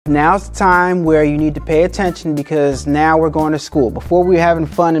Now's the time where you need to pay attention because now we're going to school. Before we were having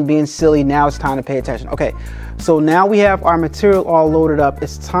fun and being silly, now it's time to pay attention. Okay, so now we have our material all loaded up.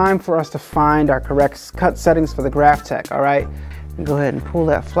 It's time for us to find our correct cut settings for the Graphtech, all right? Go ahead and pull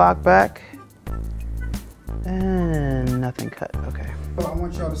that flock back. And nothing cut, okay. So I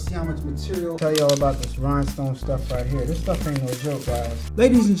want y'all to see how much material. Tell y'all about this rhinestone stuff right here. This stuff ain't no joke, guys.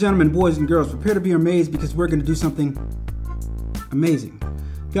 Ladies and gentlemen, boys and girls, prepare to be amazed because we're gonna do something amazing.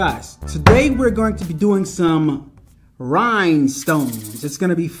 Guys, today we're going to be doing some rhinestones. It's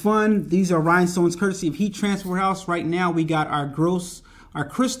gonna be fun. These are rhinestones courtesy of Heat Transfer Warehouse. Right now we got our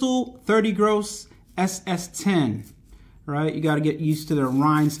crystal 30 gross SS10. Right, you got to get used to the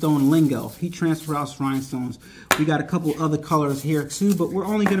rhinestone lingo. Heat Transfer House rhinestones. We got a couple other colors here too, but we're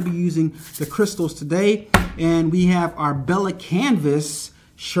only going to be using the crystals today. And we have our Bella Canvas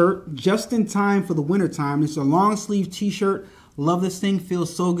shirt just in time for the winter time. It's a long sleeve t-shirt. Love this thing,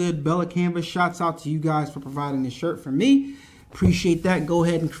 feels so good. Bella Canvas, shouts out to you guys for providing this shirt for me. Appreciate that. Go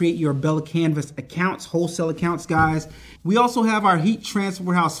ahead and create your Bella Canvas accounts, wholesale accounts, guys. We also have our Heat Transfer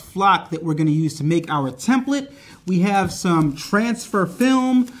Warehouse flock that we're going to use to make our template. We have some transfer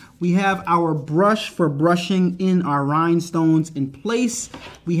film. We have our brush for brushing in our rhinestones in place.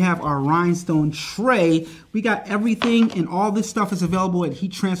 We have our rhinestone tray. We got everything, and all this stuff is available at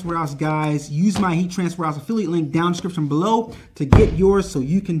Heat Transfer Warehouse, guys. Use my Heat Transfer Warehouse affiliate link down in the description below to get yours so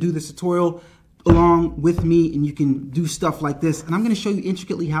you can do this tutorial along with me and you can do stuff like this. And I'm going to show you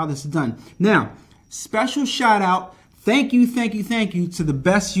intricately how this is done. Now, special shout out, thank you to the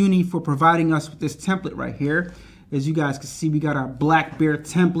Best Uni for providing us with this template right here. As you guys can see, we got our Black Bear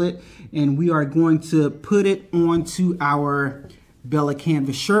template and we are going to put it onto our Bella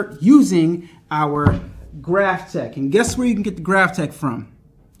Canvas shirt using our Graphtech. And guess where you can get the Graphtech from?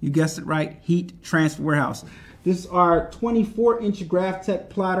 You guessed it right, Heat Transfer Warehouse. This is our 24-inch Graphtech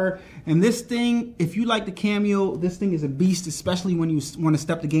plotter. And this thing, if you like the Cameo, this thing is a beast, especially when you want to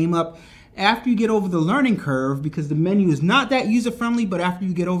step the game up. After you get over the learning curve, because the menu is not that user-friendly, but after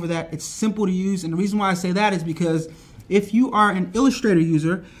you get over that, it's simple to use. And the reason why I say that is because if you are an Illustrator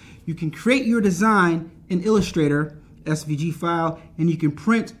user, you can create your design in Illustrator, SVG file, and you can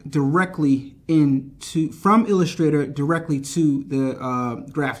print directly from Illustrator directly to the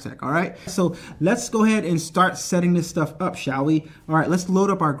Graphtech, all right? So let's go ahead and start setting this stuff up, shall we? All right, let's load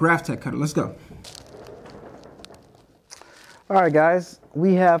up our Graphtech cutter. Let's go. All right, guys,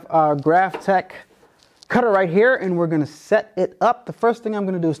 we have our Graphtech cutter right here, and we're gonna set it up. The first thing I'm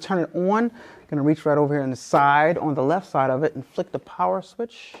gonna do is turn it on. I'm gonna reach right over here on the side, on the left side of it, and flick the power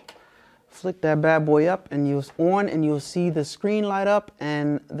switch. Flick that bad boy up and use on, and you'll see the screen light up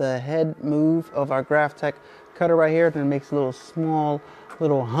and the head move of our Graphtech cutter right here. Then it makes a little small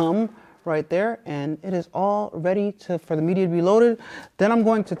little hum right there, and it is all ready for the media to be loaded. Then I'm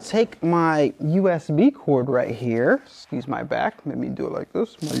going to take my USB cord right here. Excuse my back. Let me do it like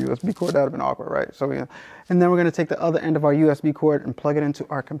this. My USB cord, that would have been awkward, right? So and then we're going to take the other end of our USB cord and plug it into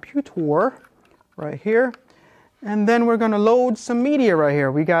our computer right here. And then we're going to load some media right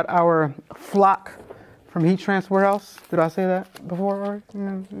here. We got our flock from Heat Transfer Warehouse. Did I say that before?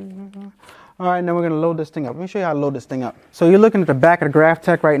 All right, now we're going to load this thing up. Let me show you how to load this thing up. So you're looking at the back of the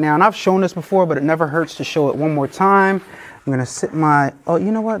Graphtech right now, and I've shown this before, but it never hurts to show it one more time. I'm going to sit my, oh,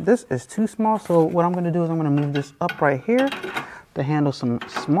 you know what? This is too small, so what I'm going to do is I'm going to move this up right here to handle some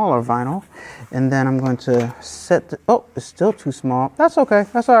smaller vinyl. And then I'm going to set the, oh, it's still too small. That's okay.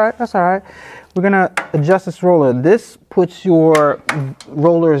 That's all right. That's all right. We're going to adjust this roller. This puts your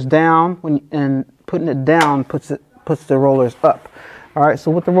rollers down, and putting it down puts the rollers up. All right,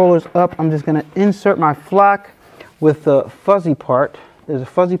 so with the rollers up, I'm just going to insert my flock with the fuzzy part. There's a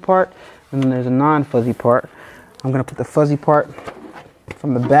fuzzy part, and then there's a non-fuzzy part. I'm going to put the fuzzy part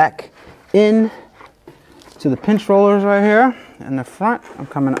from the back in to the pinch rollers right here in the front. I'm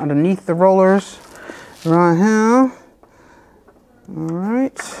coming underneath the rollers right here. All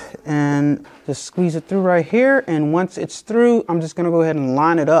right, and just squeeze it through right here. And once it's through, I'm just gonna go ahead and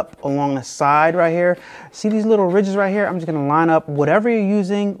line it up along the side right here. See these little ridges right here? I'm just gonna line up whatever you're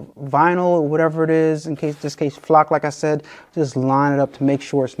using, vinyl or whatever it is, in this case flock, like I said, just line it up to make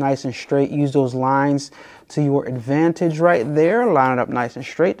sure it's nice and straight. Use those lines to your advantage right there. Line it up nice and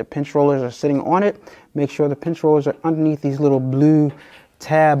straight. The pinch rollers are sitting on it. Make sure the pinch rollers are underneath these little blue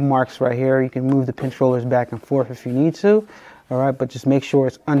tab marks right here. You can move the pinch rollers back and forth if you need to. All right, but just make sure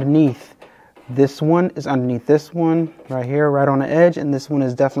it's underneath. This one is underneath this one right here, right on the edge, and this one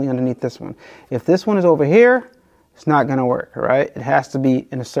is definitely underneath this one. If this one is over here, it's not gonna work, all right? It has to be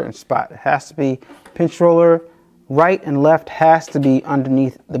in a certain spot. It has to be pinch roller, right and left has to be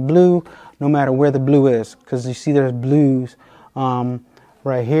underneath the blue, no matter where the blue is, because you see there's blues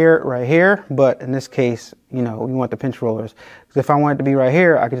right here, but in this case, you know, we want the pinch rollers. Because if I want it to be right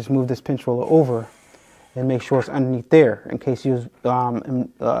here, I could just move this pinch roller over and make sure it's underneath there in case you're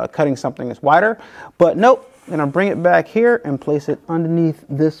cutting something that's wider. But nope, I'm gonna bring it back here and place it underneath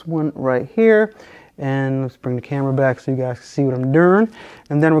this one right here. And let's bring the camera back so you guys can see what I'm doing.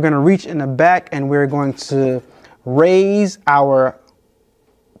 And then we're gonna reach in the back and we're going to raise our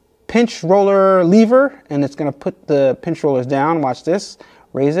pinch roller lever, and it's gonna put the pinch rollers down. Watch this,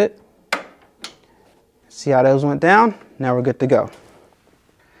 raise it. See how those went down? Now we're good to go.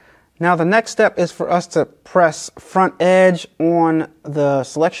 Now the next step is for us to press front edge on the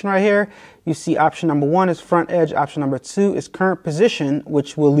selection right here. You see option number 1 is front edge, option number 2 is current position,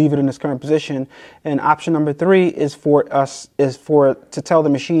 which will leave it in its current position, and option number 3 is to tell the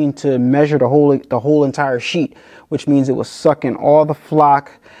machine to measure the whole entire sheet, which means it will suck in all the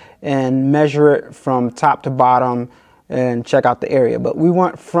flock and measure it from top to bottom and check out the area. But we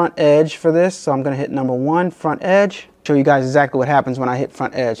want front edge for this, so I'm gonna hit number 1, front edge. Show you guys exactly what happens when I hit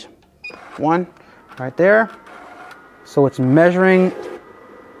front edge. 1 right there. So it's measuring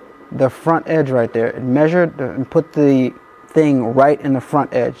the front edge right there. It measured and put the thing right in the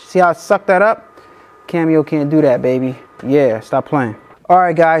front edge. See how I sucked that up? Cameo can't do that, baby. Yeah, stop playing. All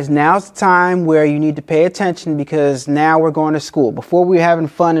right, guys, now's the time where you need to pay attention because now we're going to school. Before we were having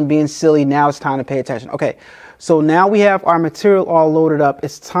fun and being silly, now it's time to pay attention. Okay, so now we have our material all loaded up.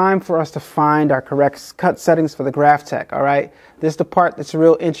 It's time for us to find our correct cut settings for the Graphtech, all right? This is the part that's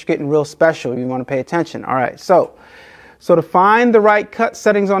real intricate and real special. You want to pay attention, all right? So to find the right cut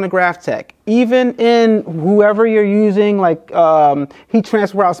settings on the Graphtech, even in whoever you're using, like heat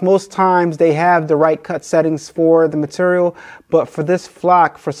transfer house, most times they have the right cut settings for the material, but for this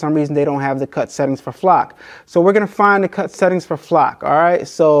flock, for some reason, they don't have the cut settings for flock. So we're gonna find the cut settings for flock, all right?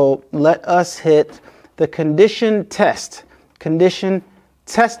 So let us hit the condition test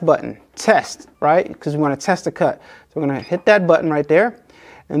button, test, right? Because we wanna test the cut. So we're gonna hit that button right there.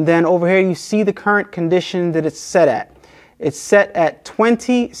 And then over here, you see the current condition that it's set at. It's set at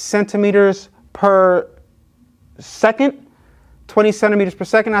 20 centimeters per second, 20 centimeters per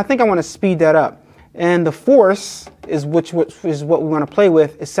second. I think I want to speed that up. And the force is which is what we want to play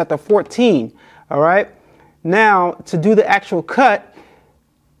with is set to 14. All right. Now to do the actual cut,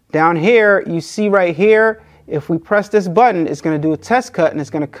 down here you see right here, if we press this button, it's going to do a test cut and it's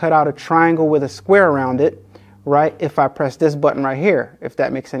going to cut out a triangle with a square around it. Right. If I press this button right here, if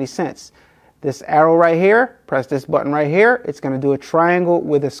that makes any sense. This arrow right here, press this button right here, it's going to do a triangle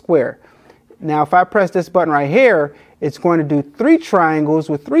with a square. Now if I press this button right here, it's going to do 3 triangles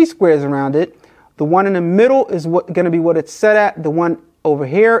with 3 squares around it. The one in the middle is going to be what it's set at. The one over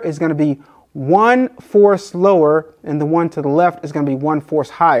here is going to be 1 force lower, and the one to the left is going to be 1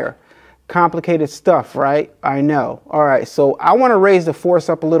 force higher. Complicated stuff, right? I know. All right, so I want to raise the force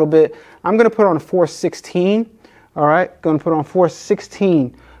up a little bit. I'm going to put on a force 16. All right, going to put on force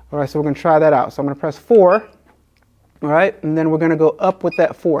 16. All right, so we're going to try that out. So I'm going to press 4, all right, and then we're going to go up with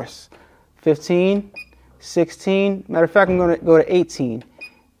that force. 15, 16, matter of fact, I'm going to go to 18.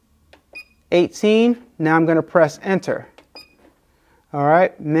 18, now I'm going to press enter. All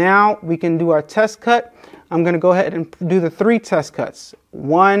right, now we can do our test cut. I'm going to go ahead and do the 3 test cuts.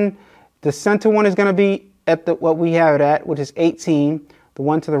 One, the center one is going to be at what we have it at, which is 18. The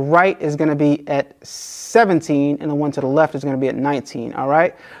one to the right is going to be at 17, and the one to the left is going to be at 19, all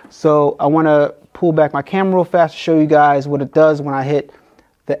right? So I want to pull back my camera real fast to show you guys what it does when I hit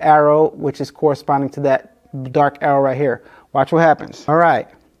the arrow, which is corresponding to that dark arrow right here. Watch what happens. All right.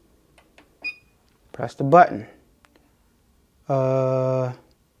 Press the button. No?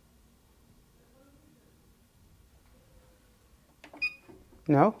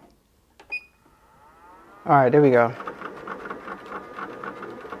 All right, there we go.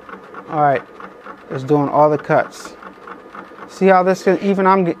 All right, it's doing all the cuts. See how this can, even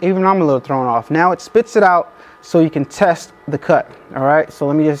I'm a little thrown off. Now it spits it out so you can test the cut. All right, so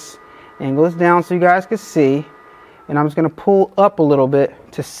let me just angle this down so you guys can see. And I'm just gonna pull up a little bit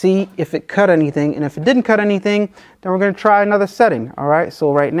to see if it cut anything. And if it didn't cut anything, then we're gonna try another setting. All right,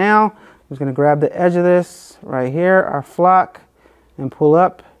 so right now, I'm just gonna grab the edge of this right here, our flock, and pull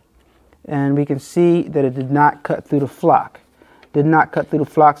up. And we can see that it did not cut through the flock. Did not cut through the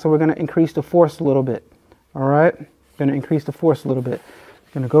flock, so we're going to increase the force a little bit. All right, going to increase the force a little bit.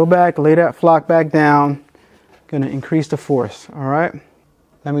 Going to go back, lay that flock back down. Going to increase the force. All right,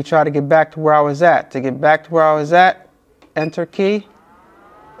 let me try to get back to where I was at. To get back to where I was at, enter key,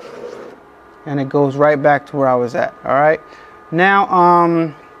 and it goes right back to where I was at. All right,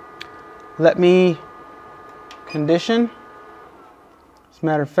 now let me condition. As a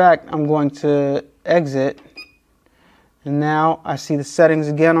matter of fact, I'm going to exit. And now I see the settings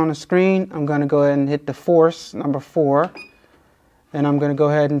again on the screen. I'm going to go ahead and hit the force, number 4. And I'm going to go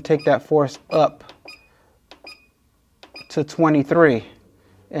ahead and take that force up to 23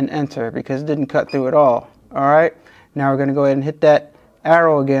 and enter because it didn't cut through at all. All right. Now we're going to go ahead and hit that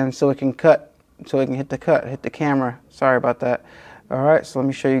arrow again so it can cut, so it can hit the camera. Sorry about that. All right. So let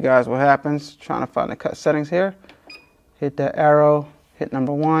me show you guys what happens. Trying to find the cut settings here. Hit that arrow, hit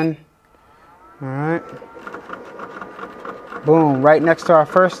number 1. All right. Boom, right next to our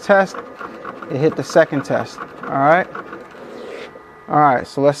first test, it hit the second test. All right. All right,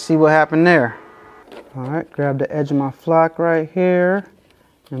 so let's see what happened there. All right, grab the edge of my flock right here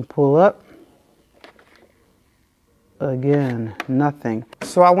and pull up. Again, nothing.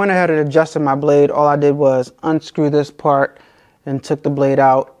 So I went ahead and adjusted my blade. All I did was unscrew this part and took the blade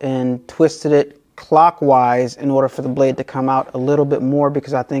out and twisted it clockwise in order for the blade to come out a little bit more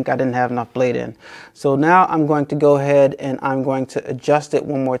because I think I didn't have enough blade in. So now I'm going to go ahead and I'm going to adjust it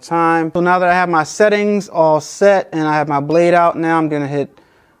one more time. So now that I have my settings all set and I have my blade out, now I'm going to hit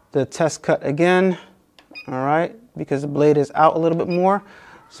the test cut again. All right, because the blade is out a little bit more.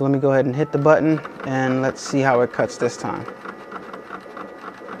 So let me go ahead and hit the button and let's see how it cuts this time.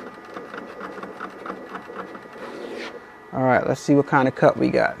 All right, let's see what kind of cut we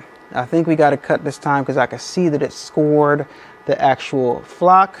got. I think we got to cut this time because I can see that it scored the actual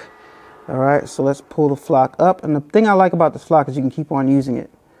flock. All right, so let's pull the flock up. And the thing I like about this flock is you can keep on using it.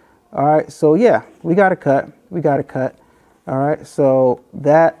 All right, so yeah, we got to cut. We got to cut. All right, so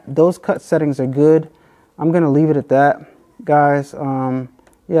those cut settings are good. I'm going to leave it at that, guys.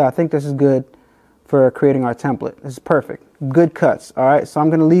 Yeah, I think this is good for creating our template. This is perfect. Good cuts. All right, so I'm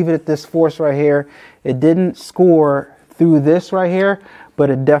going to leave it at this force right here. It didn't score through this right here, but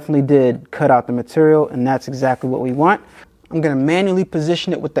it definitely did cut out the material, and that's exactly what we want. I'm going to manually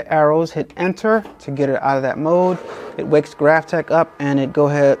position it with the arrows, hit enter to get it out of that mode. It wakes Graphtech up and it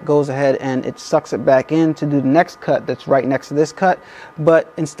goes ahead and it sucks it back in to do the next cut that's right next to this cut.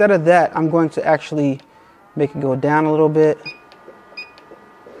 But instead of that, I'm going to actually make it go down a little bit.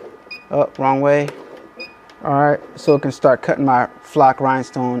 Oh, wrong way. All right, so it can start cutting my flock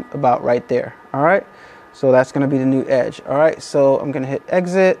rhinestone about right there. All right. So that's going to be the new edge. All right, so I'm going to hit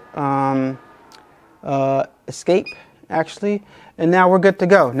exit, escape, actually, and now we're good to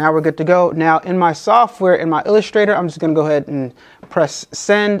go. Now we're good to go. Now in my software, in my Illustrator, I'm just going to go ahead and press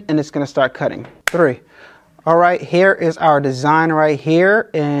send, and it's going to start cutting. 3. All right, here is our design right here,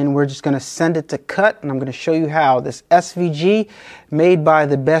 and we're just going to send it to cut, and I'm going to show you how. This SVG made by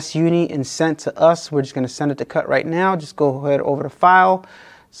the Best Uni and sent to us. We're just going to send it to cut right now. Just go ahead over to File,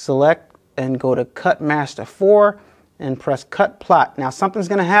 select, and go to Cut Master 4 and press Cut Plot. Now something's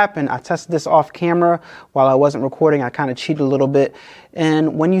going to happen. I tested this off camera while I wasn't recording. I kind of cheated a little bit.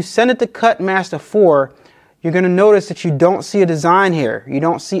 And when you send it to Cut Master 4, you're going to notice that you don't see a design here. You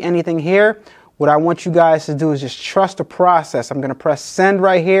don't see anything here. What I want you guys to do is just trust the process. I'm going to press send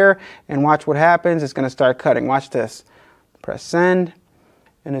right here and watch what happens. It's going to start cutting. Watch this. Press send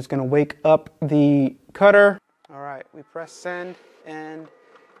and it's going to wake up the cutter. All right, we press send and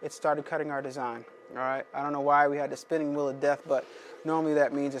it started cutting our design. All right, I don't know why we had the spinning wheel of death, but normally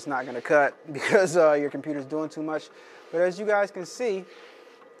that means it's not going to cut because your computer's doing too much. But as you guys can see,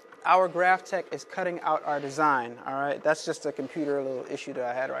 our Graphtech is cutting out our design. All right, that's just a computer little issue that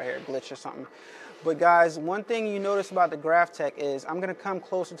I had right here, a glitch or something. But guys, one thing you notice about the Graphtech is I'm going to come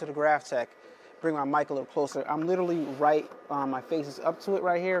closer to the Graphtech, bring my mic a little closer. I'm literally right, my face is up to it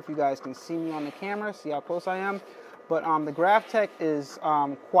right here. If you guys can see me on the camera, see how close I am. But the Graphtech is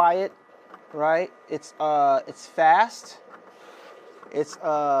quiet, right? It's fast. It's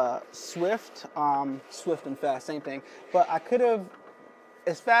swift. Swift and fast, same thing. But I could have,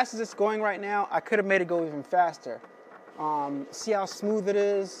 as fast as it's going right now, I could have made it go even faster. See how smooth it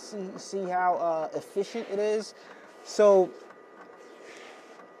is. See how efficient it is. So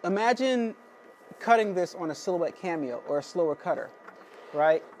imagine cutting this on a Silhouette Cameo or a slower cutter,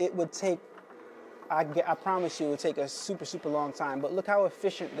 right? It would take, I promise you, it would take a super, super long time. But look how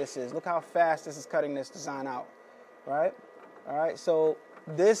efficient this is. Look how fast this is cutting this design out, right? All right, so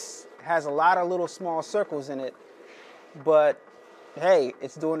this has a lot of little small circles in it, but hey,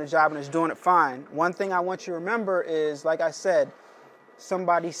 it's doing the job and it's doing it fine. One thing I want you to remember is, like I said,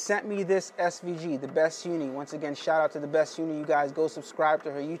 somebody sent me this SVG, the Best Uni. Once again, shout out to the Best Uni. You guys go subscribe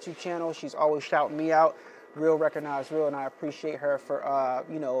to her YouTube channel. She's always shouting me out. Real recognized real, and I appreciate her for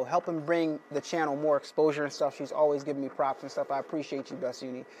you know, helping bring the channel more exposure and stuff. She's always giving me props and stuff. I appreciate you, Best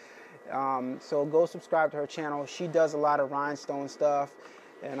Uni. So go subscribe to her channel. She does a lot of rhinestone stuff,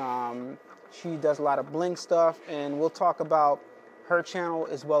 and she does a lot of bling stuff, and we'll talk about her channel,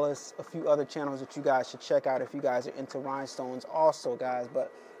 as well as a few other channels that you guys should check out if you guys are into rhinestones also, guys.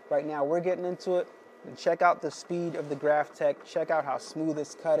 But right now we're getting into it. Check out the speed of the Graphtech. Check out how smooth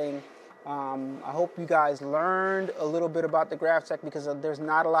it's cutting. I hope you guys learned a little bit about the Graphtech, because there's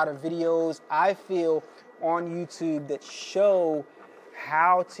not a lot of videos, I feel, on YouTube that show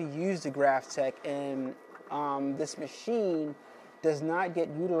how to use the Graphtech, and this machine does not get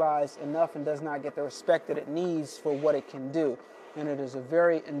utilized enough and does not get the respect that it needs for what it can do. And it is a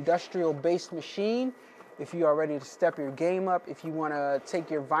very industrial-based machine. If you are ready to step your game up, if you want to take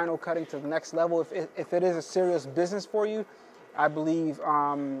your vinyl cutting to the next level, if it is a serious business for you, I believe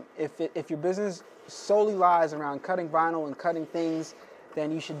if your business solely lies around cutting vinyl and cutting things,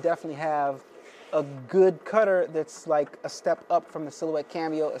 then you should definitely have a good cutter that's like a step up from the Silhouette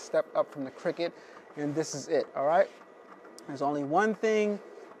Cameo, a step up from the Cricut, and this is it, all right? There's only one thing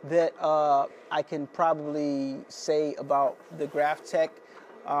that I can probably say about the Graphtech.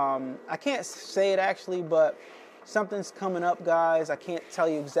 I can't say it actually, but something's coming up, guys. I can't tell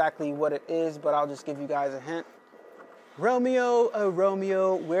you exactly what it is, but I'll just give you guys a hint. Romeo, oh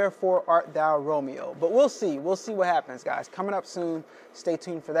Romeo, wherefore art thou Romeo? But we'll see. We'll see what happens, guys. Coming up soon. Stay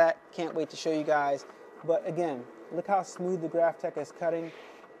tuned for that. Can't wait to show you guys. But again, look how smooth the Graphtech is cutting.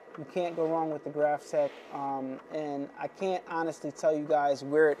 You can't go wrong with the Graphtech. And I can't honestly tell you guys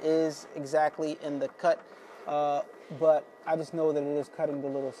where it is exactly in the cut, but I just know that it is cutting the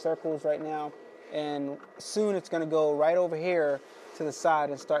little circles right now. And soon it's going to go right over here to the side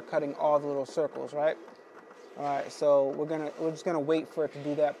and start cutting all the little circles, right? All right, so we're just gonna wait for it to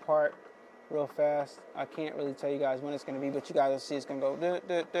do that part real fast. I can't really tell you guys when it's gonna be, but you guys will see it's gonna go and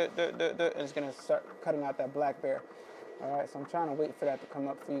it's gonna start cutting out that black bear. All right, so I'm trying to wait for that to come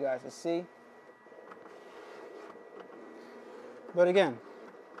up for you guys to see. But again,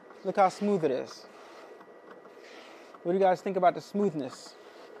 look how smooth it is. What do you guys think about the smoothness?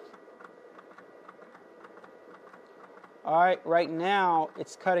 All right, right now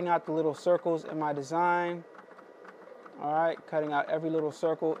it's cutting out the little circles in my design. All right, cutting out every little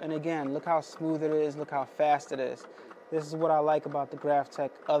circle. And again, look how smooth it is. Look how fast it is. This is what I like about the Graphtech,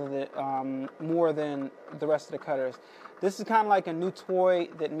 other than more than the rest of the cutters. This is kind of like a new toy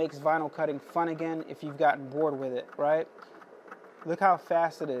that makes vinyl cutting fun again if you've gotten bored with it, right? Look how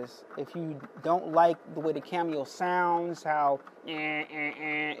fast it is. If you don't like the way the Cameo sounds, how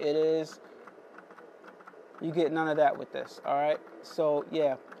it is, you get none of that with this, all right? So,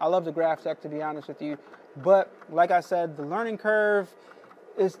 yeah, I love the Graphtech, to be honest with you. But, like I said, the learning curve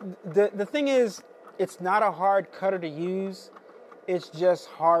is... The thing is, it's not a hard cutter to use. It's just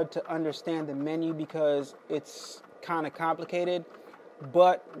hard to understand the menu because it's kind of complicated.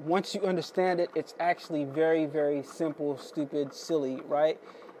 But once you understand it, it's actually very, very simple, stupid, silly, right?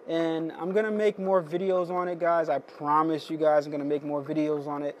 And I'm going to make more videos on it, guys. I promise you guys I'm going to make more videos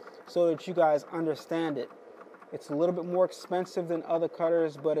on it so that you guys understand it. It's a little bit more expensive than other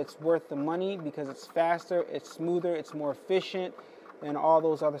cutters, but it's worth the money because it's faster, it's smoother, it's more efficient, and all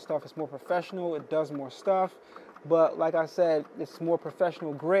those other stuff. It's more professional, it does more stuff. But like I said, it's more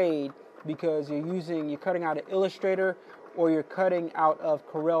professional grade because you're cutting out of Illustrator or you're cutting out of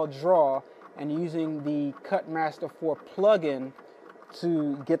Corel Draw and using the Cut Master 4 plugin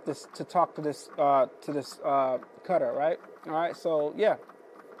to get this, to talk to this cutter, right? All right, so yeah.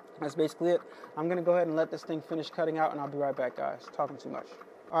 That's basically it. I'm going to go ahead and let this thing finish cutting out, and I'll be right back, guys. Talking too much.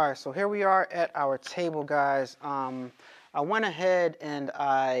 All right, so here we are at our table, guys. I went ahead and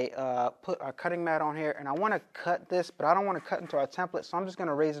I put our cutting mat on here, and I want to cut this, but I don't want to cut into our template, so I'm just going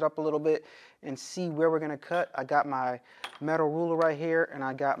to raise it up a little bit and see where we're going to cut. I got my metal ruler right here, and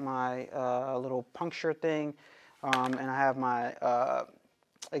I got my little puncture thing, and I have my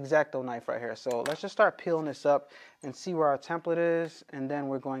X-Acto knife right here. So let's just start peeling this up and see where our template is, and then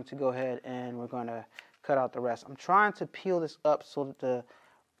we're going to go ahead and we're going to cut out the rest. I'm trying to peel this up so that the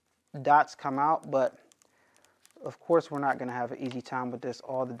dots come out, but of course we're not going to have an easy time with this.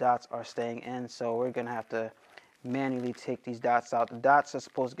 All the dots are staying in, so we're going to have to manually take these dots out. The dots are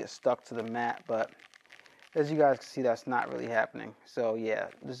supposed to get stuck to the mat, but as you guys can see, that's not really happening. So yeah,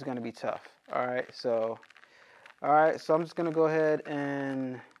 this is going to be tough. All right, so I'm just going to go ahead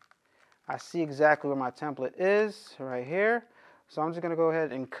and I see exactly where my template is right here. So I'm just going to go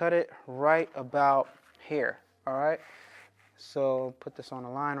ahead and cut it right about here. All right. So put this on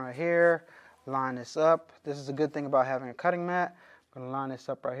a line right here. Line this up. This is a good thing about having a cutting mat. I'm going to line this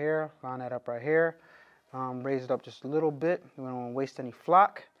up right here. Line that up right here. Raise it up just a little bit. We don't want to waste any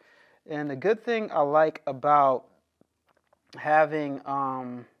flock. And the good thing I like about having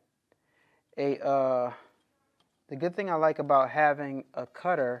a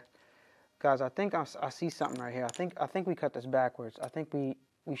cutter Guys, I think I see something right here. I think we cut this backwards. I think we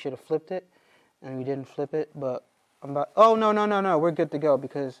should have flipped it, and we didn't flip it. But I'm about. Oh no! We're good to go,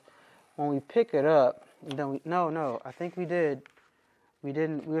 because when we pick it up, then no. I think we did. We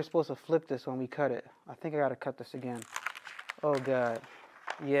didn't. We were supposed to flip this when we cut it. I think I gotta cut this again. Oh God.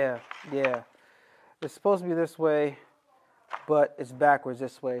 Yeah. It's supposed to be this way, but it's backwards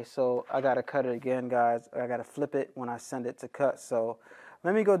this way. So I gotta cut it again, guys. I gotta flip it when I send it to cut. So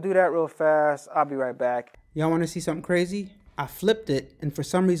let me go do that real fast. I'll be right back. Y'all want to see something crazy? I flipped it, and for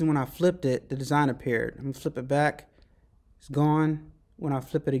some reason when I flipped it, the design appeared. I'm gonna flip it back. It's gone. When I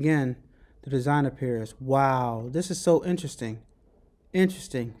flip it again, the design appears. Wow, this is so interesting.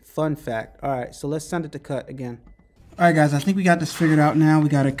 Interesting. Fun fact. All right, so let's send it to cut again. All right, guys, I think we got this figured out now. We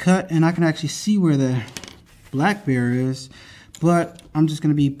got it cut, and I can actually see where the black bear is, but I'm just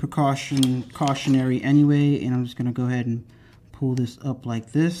gonna be cautionary anyway, and I'm just gonna go ahead and pull this up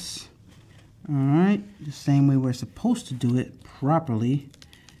like this. All right, the same way we're supposed to do it properly.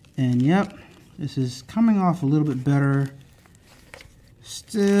 And yep, this is coming off a little bit better.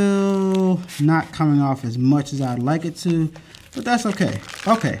 Still not coming off as much as I'd like it to, but that's okay.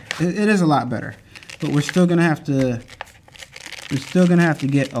 Okay, it is a lot better, but we're still gonna have to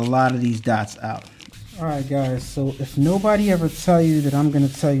get a lot of these dots out. All right, guys, so if nobody ever tell you that, I'm gonna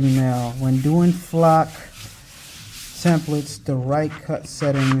tell you now. When doing flock templates, the right cut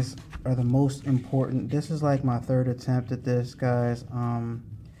settings are the most important. This is like my third attempt at this, guys.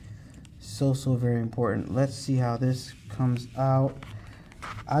 So very important. Let's see how this comes out.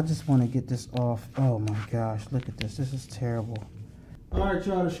 I just want to get this off. Oh my gosh, look at this. This is terrible. All right,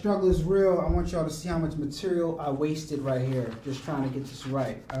 y'all, the struggle is real. I want y'all to see how much material I wasted right here just trying to get this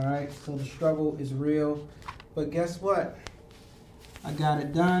right. All right, so the struggle is real, but guess what? I got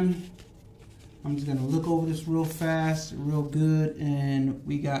it done. I'm just gonna look over this real fast, real good, and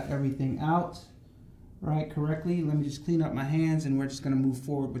we got everything out right correctly. Let me just clean up my hands, and we're just gonna move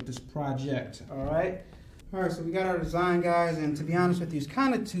forward with this project. All right, so we got our design, guys, and to be honest with you, it's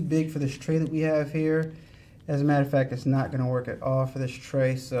kind of too big for this tray that we have here. As a matter of fact, it's not gonna work at all for this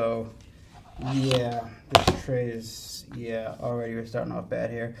tray. So yeah, this tray is, already we're starting off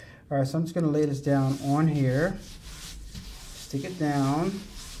bad here. All right, so I'm just gonna lay this down on here, stick it down.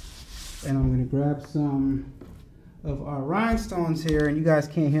 And I'm going to grab some of our rhinestones here, and you guys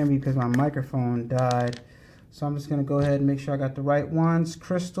can't hear me because my microphone died. So I'm just going to go ahead and make sure I got the right ones.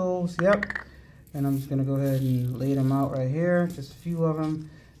 Crystals, yep. And I'm just going to go ahead and lay them out right here, just a few of them.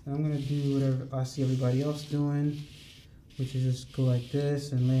 And I'm going to do whatever I see everybody else doing, which is just go like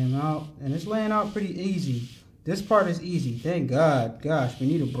this and lay them out. And it's laying out pretty easy. This part is easy, thank God. Gosh, we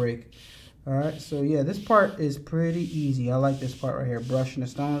need a break. All right, so yeah, this part is pretty easy. I like this part right here, brushing the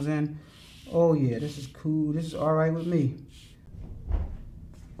stones in. Oh yeah, this is cool. This is all right with me.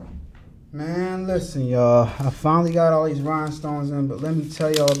 Man, listen, y'all. I finally got all these rhinestones in, but let me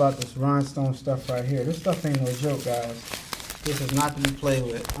tell y'all about this rhinestone stuff right here. This stuff ain't no joke, guys. This is not to be played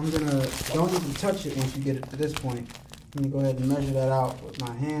with. Don't even touch it once you get it to this point. I'm gonna go ahead and measure that out with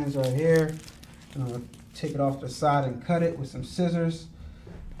my hands right here. I'm gonna take it off the side and cut it with some scissors.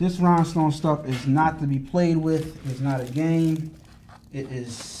 This rhinestone stuff is not to be played with. It's not a game. It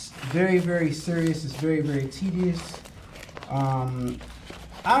is very serious. It's very tedious. I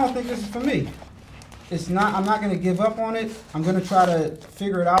don't think this is for me. It's not. I'm not going to give up on it. I'm going to try to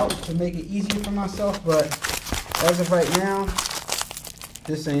figure it out to make it easier for myself. But as of right now,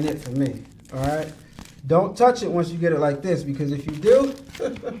 this ain't it for me. All right. Don't touch it once you get it like this, because if you do,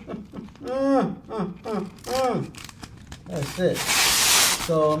 that's it.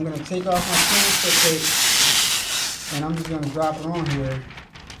 So I'm going to take off my transfer tape, and I'm just going to drop it on here.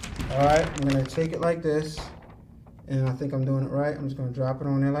 All right, I'm going to take it like this, and I think I'm doing it right. I'm just going to drop it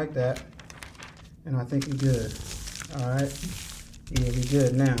on there like that, and I think we're good. All right, yeah, we're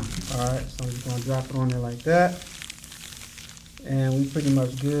good now. All right, so I'm just going to drop it on there like that, and we pretty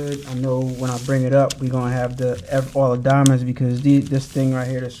much good. I know when I bring it up, we're going to have all the diamonds, because this thing right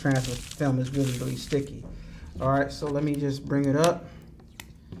here, this transfer film, is really sticky. All right, so let me just bring it up,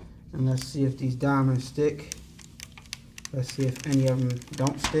 and let's see if these diamonds stick. Let's see if any of them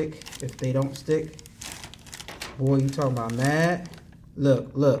don't stick. If they don't stick, boy, you talking about mad? Look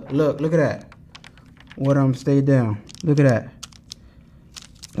at that. One of them stayed down. Look at that.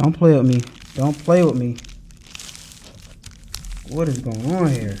 Don't play with me. Don't play with me. What is going on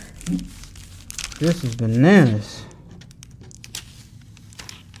here? This is bananas.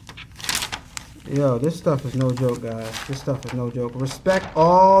 Yo, this stuff is no joke, guys. This stuff is no joke. Respect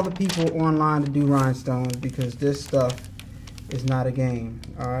all the people online to do rhinestones, because this stuff is not a game.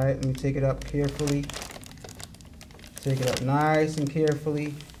 All right, let me take it up carefully. Take it up nice and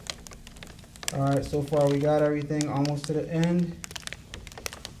carefully. All right, so far we got everything almost to the end.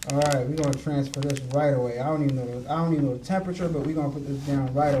 All right, we're gonna transfer this right away. I don't even know the temperature, but we're gonna put this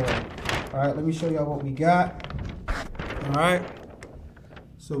down right away. All right, let me show y'all what we got. All right,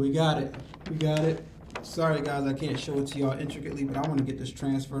 so we got it. We got it. Sorry guys, I can't show it to y'all intricately, but I want to get this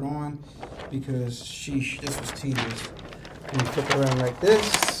transferred on because sheesh, this was tedious. Let me flip it around like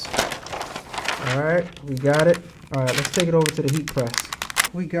this. All right, we got it. All right, let's take it over to the heat press.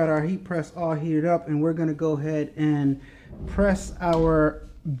 We got our heat press all heated up, and we're gonna go ahead and press our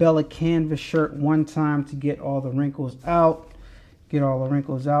Bella canvas shirt one time to get all the wrinkles out. Get all the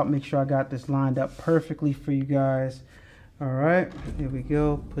wrinkles out. Make sure I got this lined up perfectly for you guys. All right, here we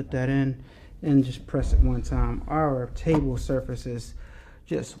go. Put that in and just press it one time. Our table surface is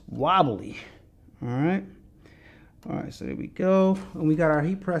just wobbly. All right. All right, so there we go. And we got our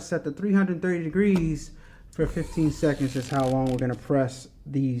heat press set to 330 degrees for 15 seconds. That's how long we're gonna press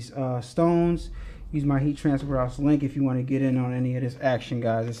these stones. Use my heat transfer house link if you want to get in on any of this action,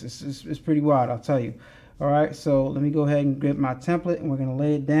 guys. It's pretty wild, I'll tell you. All right, so let me go ahead and grab my template, and we're gonna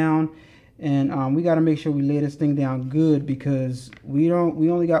lay it down. And we got to make sure we lay this thing down good because we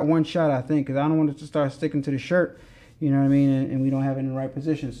only got one shot, I think, because I don't want it to start sticking to the shirt, you know what I mean, and we don't have it in the right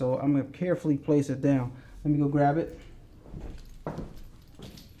position. So I'm gonna carefully place it down. Let me go grab it.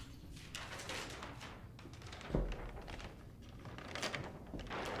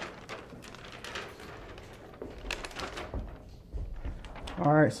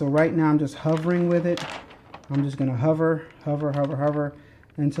 All right, so right now I'm just hovering with it. I'm just gonna hover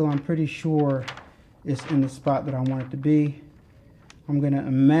until I'm pretty sure it's in the spot that I want it to be. I'm gonna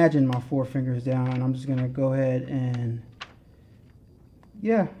imagine my 4 fingers down, and I'm just gonna go ahead and,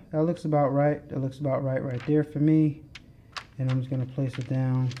 yeah, that looks about right. That looks about right there for me. And I'm just gonna place it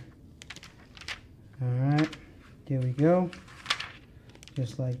down. All right, there we go.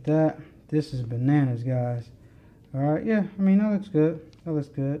 Just like that. This is bananas, guys. All right, yeah, I mean, that looks good. That looks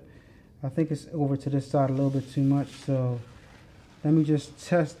good. I think it's over to this side a little bit too much, so let me just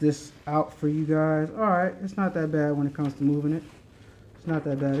test this out for you guys. All right, it's not that bad when it comes to moving it. It's not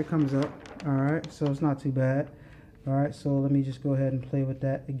that bad. It comes up. All right, so it's not too bad. All right, so let me just go ahead and play with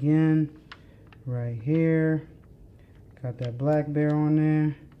that again. Right here. Got that black bear on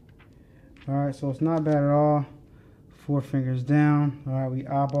there. All right, so it's not bad at all. 4 fingers down. All right, we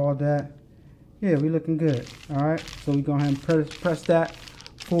eyeballed that. Yeah, we looking good. All right, so we go ahead and press that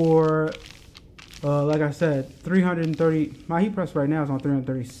for, like I said, 330. My heat press right now is on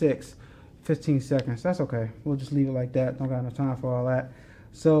 336, 15 seconds. That's okay. We'll just leave it like that. Don't got enough time for all that.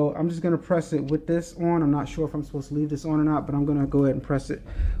 So I'm just gonna press it with this on. I'm not sure if I'm supposed to leave this on or not, but I'm gonna go ahead and press it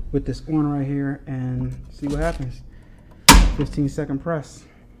with this on right here and see what happens. 15-second press.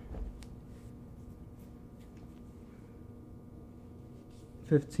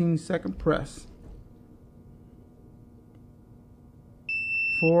 15-second press.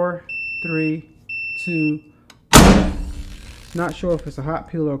 4, 3, 2, 1. Not sure if it's a hot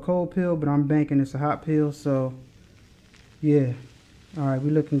peel or a cold peel, but I'm banking it's a hot peel, so yeah. All right,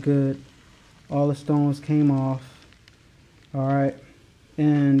 we looking good. All the stones came off. All right,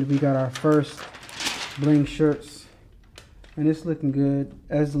 and we got our first bling shirts, and it's looking good.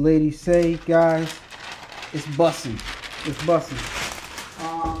 As the ladies say, guys, it's bussin'. It's bussin'.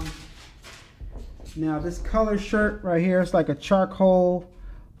 Now this color shirt right here, it's like a charcoal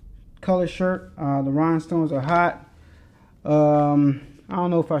color shirt. The rhinestones are hot. I don't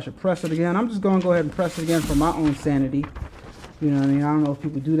know if I should press it again. I'm just going to go ahead and press it again for my own sanity. You know what I mean? I don't know if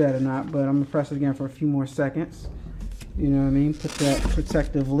people do that or not, but I'm going to press it again for a few more seconds. You know what I mean? Put that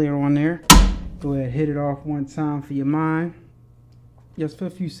protective layer on there. Go ahead, hit it off one time for your mind. Just for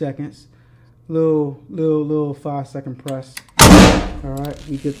a few seconds. Little 5-second press. All right,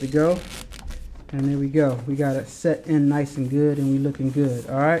 we good to go. And there we go. We got it set in nice and good, and we looking good.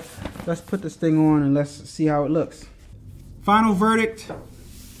 All right, let's put this thing on and let's see how it looks. Final verdict.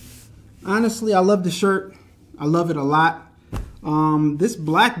 Honestly, I love the shirt. I love it a lot. This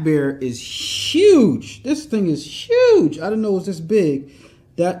black bear is huge. This thing is huge. I didn't know it was this big.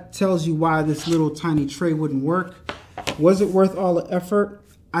 That tells you why this little tiny tray wouldn't work. Was it worth all the effort?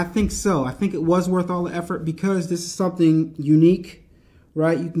 I think so. I think it was worth all the effort because this is something unique.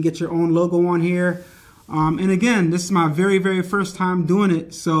 Right, you can get your own logo on here, and again, this is my very first time doing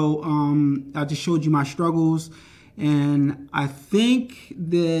it, so I just showed you my struggles, and I think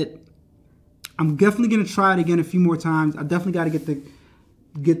that I'm definitely gonna try it again a few more times. I definitely got to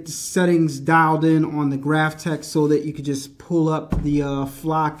get the settings dialed in on the Graphtech so that you could just pull up the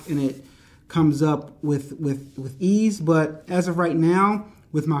flock and it comes up with ease. But as of right now,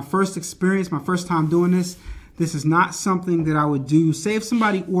 with my first experience, my first time doing this This is not something that I would do. Say if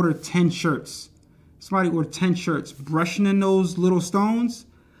somebody ordered 10 shirts, brushing in those little stones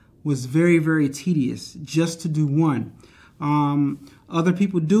was very, very tedious just to do one. Other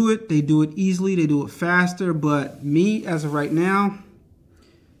people do it. They do it easily. They do it faster. But me, as of right now,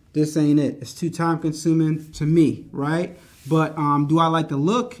 this ain't it. It's too time consuming to me, right? But do I like the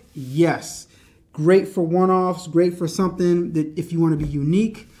look? Yes. Great for one-offs. Great for something that if you want to be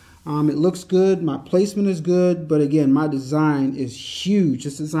unique. It looks good. My placement is good. But again, my design is huge.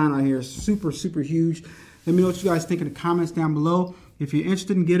 This design right here is super, super huge. Let me know what you guys think in the comments down below. If you're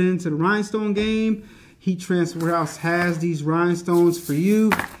interested in getting into the rhinestone game, Heat Transfer Warehouse has these rhinestones for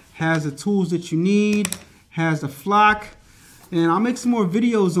you, has the tools that you need, has the flock, and I'll make some more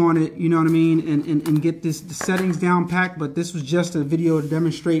videos on it, you know what I mean, and get the settings down packed. But this was just a video to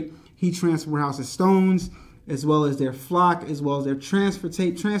demonstrate Heat Transfer Warehouse's stones, as well as their flock, as well as their transfer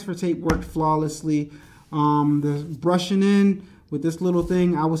tape. Transfer tape worked flawlessly. The brushing in with this little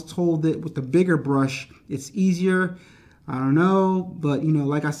thing, I was told that with the bigger brush, it's easier. I don't know, but you know,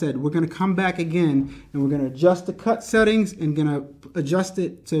 like I said, we're gonna come back again and we're gonna adjust the cut settings and gonna adjust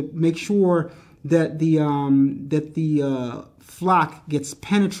it to make sure that the flock gets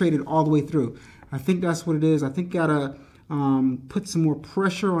penetrated all the way through. I think that's what it is. I think gotta put some more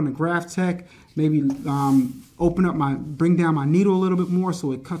pressure on the Graphtech. Maybe bring down my needle a little bit more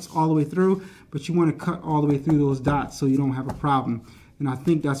so it cuts all the way through. But you want to cut all the way through those dots so you don't have a problem. And I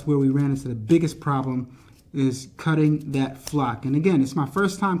think that's where we ran into the biggest problem, is cutting that flock. And again, it's my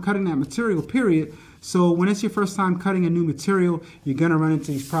first time cutting that material, period. So when it's your first time cutting a new material, you're gonna run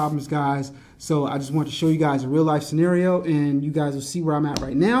into these problems, guys. So I just want to show you guys a real life scenario, and you guys will see where I'm at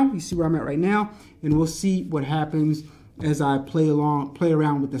right now. You see where I'm at right now, and we'll see what happens as I play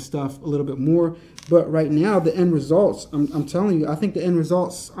around with this stuff a little bit more. But right now, the end results, I'm telling you, I think the end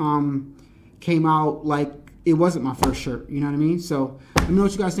results came out like it wasn't my first shirt, you know what I mean? So let me know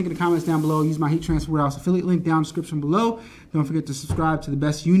what you guys think in the comments down below. Use my Heat Transfer Warehouse affiliate link down in the description below. Don't forget to subscribe to the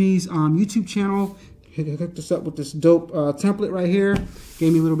Best Unis YouTube channel. Hook this up with this dope template right here.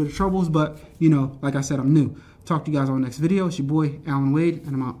 Gave me a little bit of troubles, but you know, like I said, I'm new. Talk to you guys on the next video. It's your boy, Alan Wade,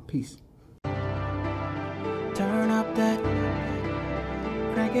 and I'm out. Peace. Turn up that,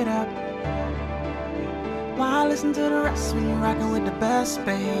 crank it up. Why listen to the rest when you're rocking with the best,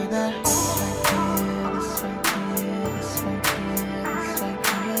 baby?